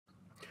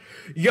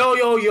Yo,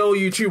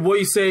 YouTube, what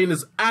you saying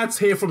is Ads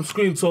here from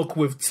ScreenTalk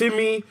with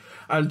Timmy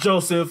and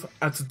Joseph,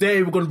 and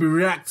today we're going to be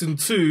reacting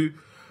to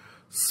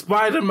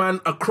Spider-Man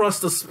Across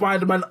the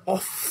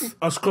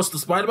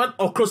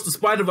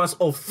Spiderverse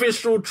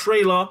official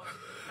trailer.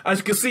 As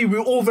you can see, we're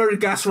all very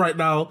gassed right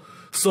now.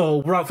 So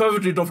without further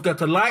ado, don't forget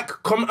to like,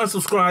 comment and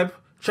subscribe.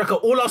 Check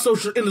out all our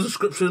socials in the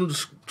description.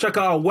 Check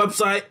out our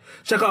website.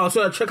 Check out our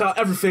Twitter. Check out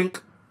everything.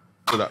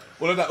 All of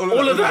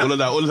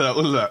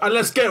that. And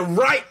let's get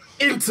right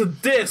into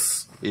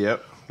this.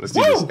 Yep. Let's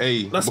do this.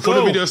 Hey, before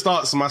the video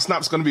starts, my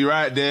snap's gonna be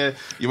right there.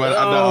 You might add that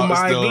out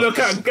still. Look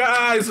at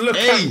guys. Look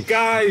at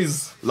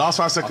guys. Last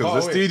 5 seconds.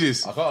 Let's do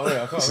this. I can't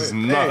wait. This is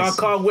nuts.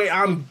 I can't wait.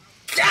 I'm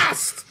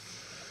gassed.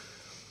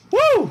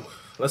 Woo!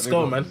 Let's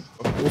go, man.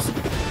 Awesome.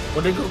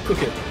 What they go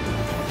cook it?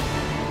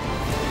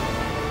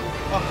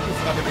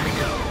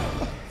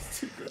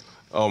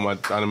 Oh, my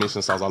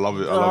animation styles. I love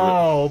it.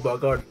 Oh my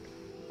god.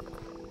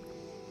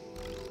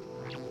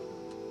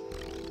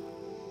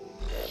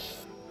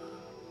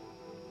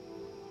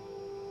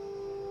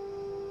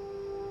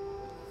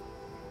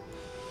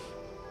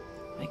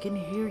 I can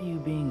hear you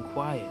being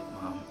quiet,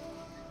 Mom.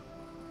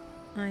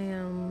 I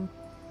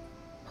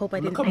hope I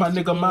didn't. Look at my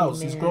nigga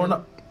Mouse. He's growing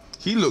up.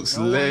 He looks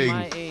No one lame.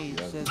 my age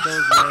says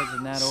those words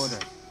in that order.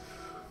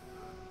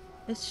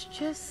 It's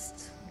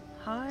just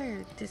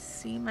hard to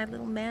see my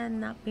little man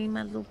not being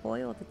my little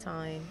boy all the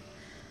time.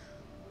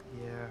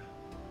 Yeah.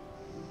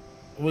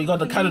 We got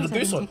the Canada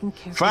Goose on.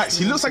 Facts.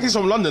 He looks like he's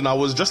from London. I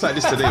was just like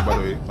this today, by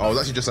the way. I was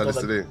actually just like this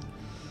today.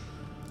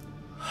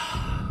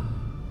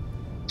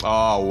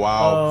 Oh,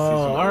 wow.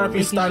 Oh,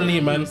 R.I.P. Stan Lee,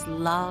 man.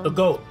 The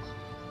GOAT.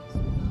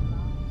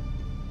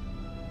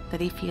 That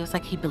he feels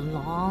like he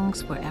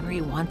belongs wherever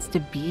he wants to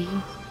be.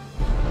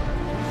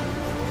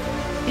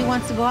 He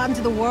wants to go out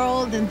into the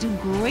world and do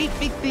great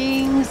big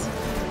things.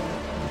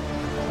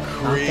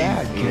 Not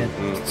bad, kid.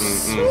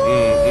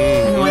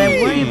 And what I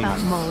worry about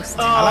most.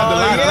 I like the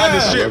line. I like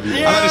the shit.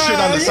 I like the shit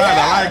on the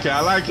side.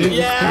 I like it.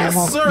 Yes,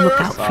 won't look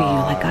out for you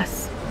like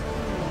us.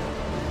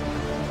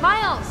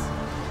 Miles!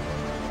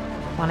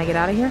 Want to get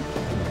out of here?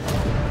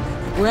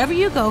 Wherever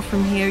you go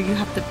from here, you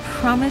have to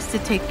promise to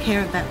take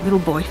care of that little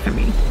boy for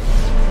me.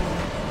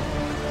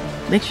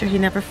 Make sure he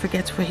never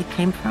forgets where he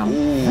came from.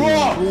 Wait.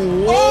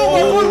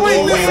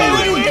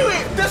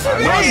 This I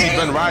know I see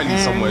Ben Riley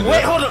somewhere.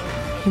 Wait, hold up.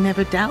 He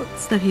never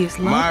doubts that he is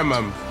loved. My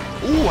man.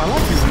 Ooh, I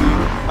like his new.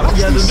 I like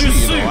his new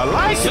suit. I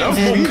like it.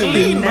 And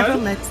he never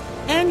lets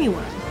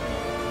anyone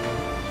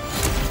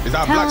Is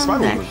that tell Black him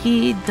Spider-Man? that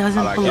he doesn't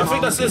I like it.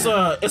 belong. I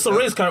think it's a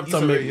race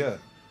character, maybe.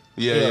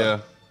 Yeah.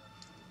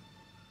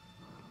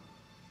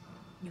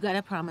 You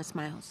gotta promise,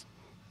 Miles.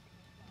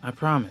 I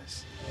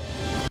promise.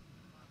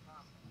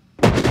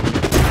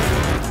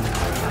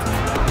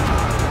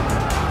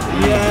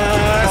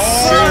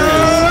 Yes!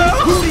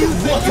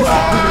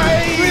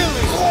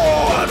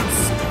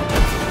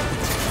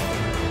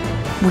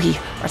 We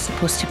are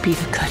supposed to be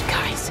the good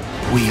guys.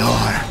 We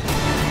are.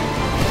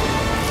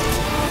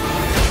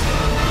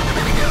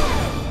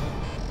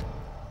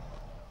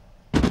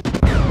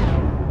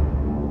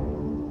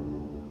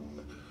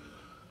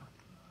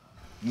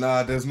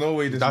 Nah, there's no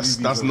way this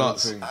That's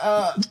nuts.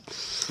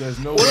 There's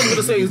no All way I'm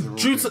gonna say is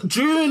this a real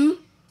June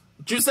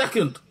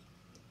 2nd.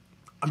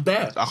 I'm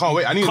there. I can't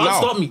wait. I need it Can't now.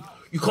 stop me.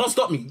 You can't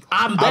stop me.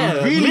 I'm there.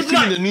 I'm really Midnight.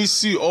 feeling the new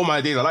suit. Oh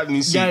my days. I like the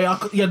new suit.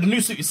 Yeah, the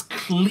new suit is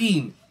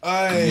clean.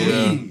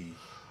 thing.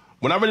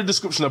 When I read the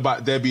description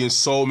about there being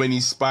so many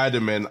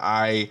Spider-Men,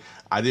 I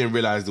didn't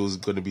realize there was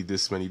going to be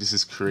this many. This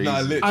is crazy. Nah,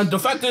 lit. And the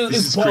fact that This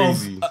it's is part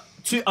crazy. of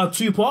a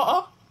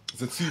two-parter.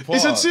 It's a two-part.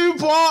 It's a two-parter.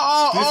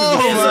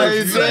 Oh my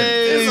days.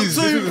 This is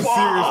a serious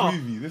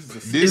movie. This is a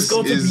serious It's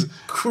going to be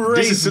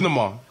crazy. This is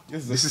cinema.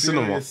 This is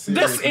cinema. This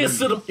is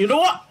cinema. You know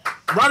what?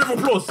 Round of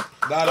applause.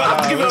 I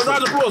have to give it a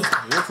round of applause.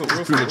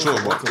 It's premature,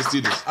 but let's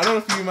do this. I don't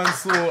know if you man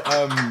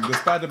saw the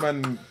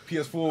Spider-Man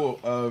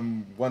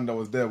PS4 one that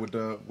was there with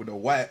the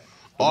white.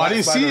 Oh, I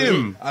didn't see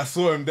him. I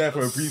saw him there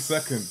for a brief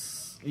second.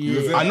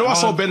 Yeah. I know I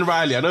saw Ben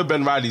Riley. I know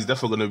Ben Riley's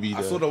definitely going to be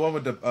there. I saw the one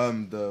with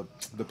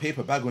the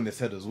paper bag on his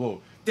head as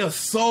well. There's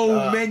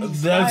so many.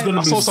 There's gonna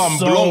I be saw some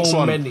so Blancs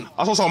one. many.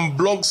 I saw some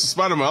Blancs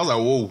Spider-Man. I was like,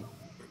 whoa.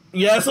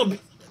 Yeah, so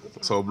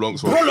So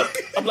Blancs one. bro, look,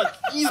 I'm like,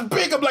 he's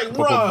big. I'm like,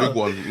 Proper bro. big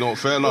one. No,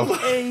 fair enough.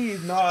 Hey,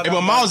 nah. Hey,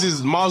 but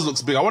Miles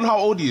looks big. I wonder how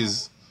old he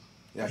is.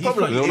 Yeah, he's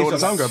Probably You don't know what the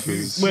sound gap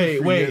is.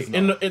 Wait. 2-3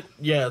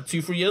 years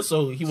 2-3 years.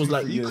 So he was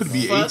like, He could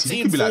be 13, 18.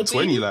 He could be like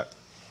 20. Like,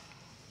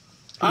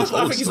 I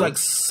think he's still. like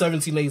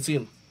 17,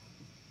 18.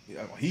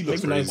 Yeah, he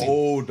looks Maybe 19.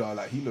 older.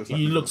 Like he looks. Like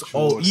He looks mature.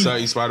 old.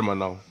 30 Spider-Man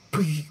now.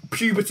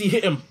 Puberty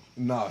hit him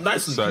Nah,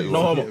 nicely. Sorry,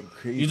 No homo.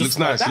 crazy. You Looks just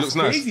nice. That's Looks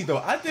nice. crazy though.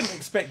 I didn't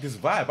expect this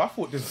vibe. I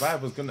thought this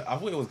vibe was gonna. I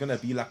thought it was gonna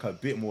be like a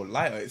bit more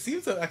lighter. It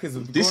seems like it's. This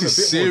going is a bit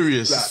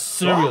serious. More, like,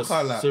 serious.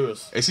 darker, like,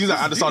 Serious. It seems like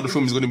at the start of the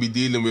film he's going to be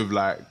dealing with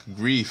like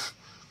grief.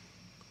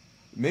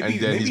 Maybe, And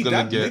then maybe he's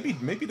gonna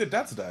get- maybe the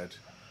dad's died.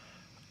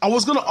 I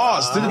was going to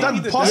ask, did the maybe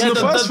dad the pass dad- in the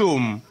Yeah, the first dad-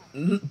 film?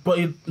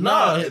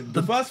 But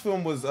The first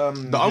film was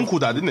The uncle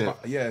died, didn't it?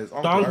 Yeah, his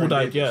the uncle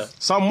died. Yeah.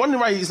 So I'm wondering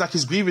why he's like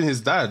he's grieving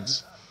his dad.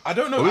 I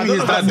don't know. Maybe I don't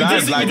his know dad how-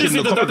 died We like didn't in see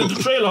the the dad comic in book.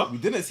 the trailer. We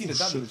didn't see the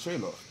dad in the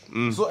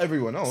trailer. Saw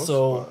everyone else.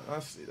 So-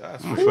 but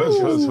that's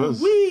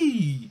First.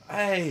 Wee.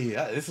 Hey,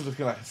 this is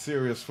looking like a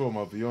serious film.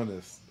 I'll be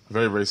honest.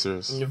 Very, very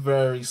serious. A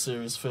very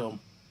serious film.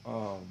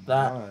 Oh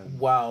That man.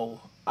 wow.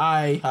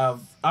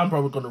 I'm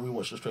probably gonna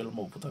rewatch this trailer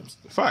multiple times.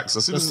 Facts.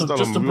 As soon as Just it's to- done,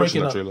 just I'm to break rewatching it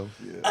that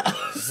up.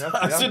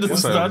 trailer. As soon as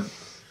it's Yes, I am. done,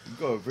 You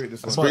gotta break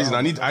this one. Crazy.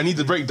 down. I need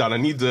the breakdown. I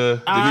need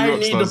the I new rock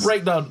need the stars.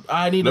 breakdown.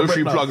 I need No the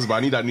free breakdown. plugs, but I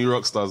need that new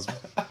rock stars.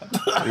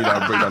 I need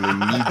that breakdown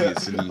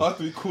immediately.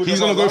 After we called He's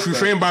them gonna out go last through time.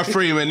 frame by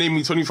frame and name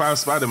me 25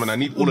 Spider-Man. I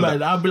need all of Man,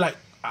 that. I'll be like,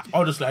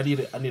 honestly, I need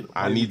it. I need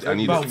it. I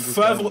need Without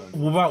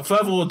it.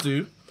 further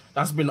ado,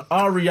 that's been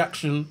our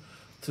reaction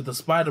to the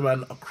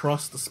Spider-Man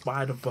Across the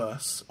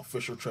Spiderverse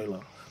official trailer.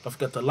 Don't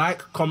forget to like,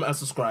 comment, and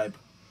subscribe.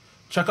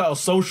 Check out our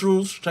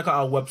socials. Check out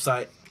our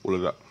website. All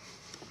of that.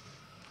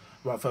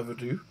 Without further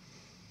ado,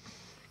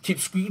 keep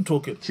screen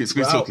talking. Keep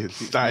screen We're out. talking.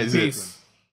 That is it. Peace.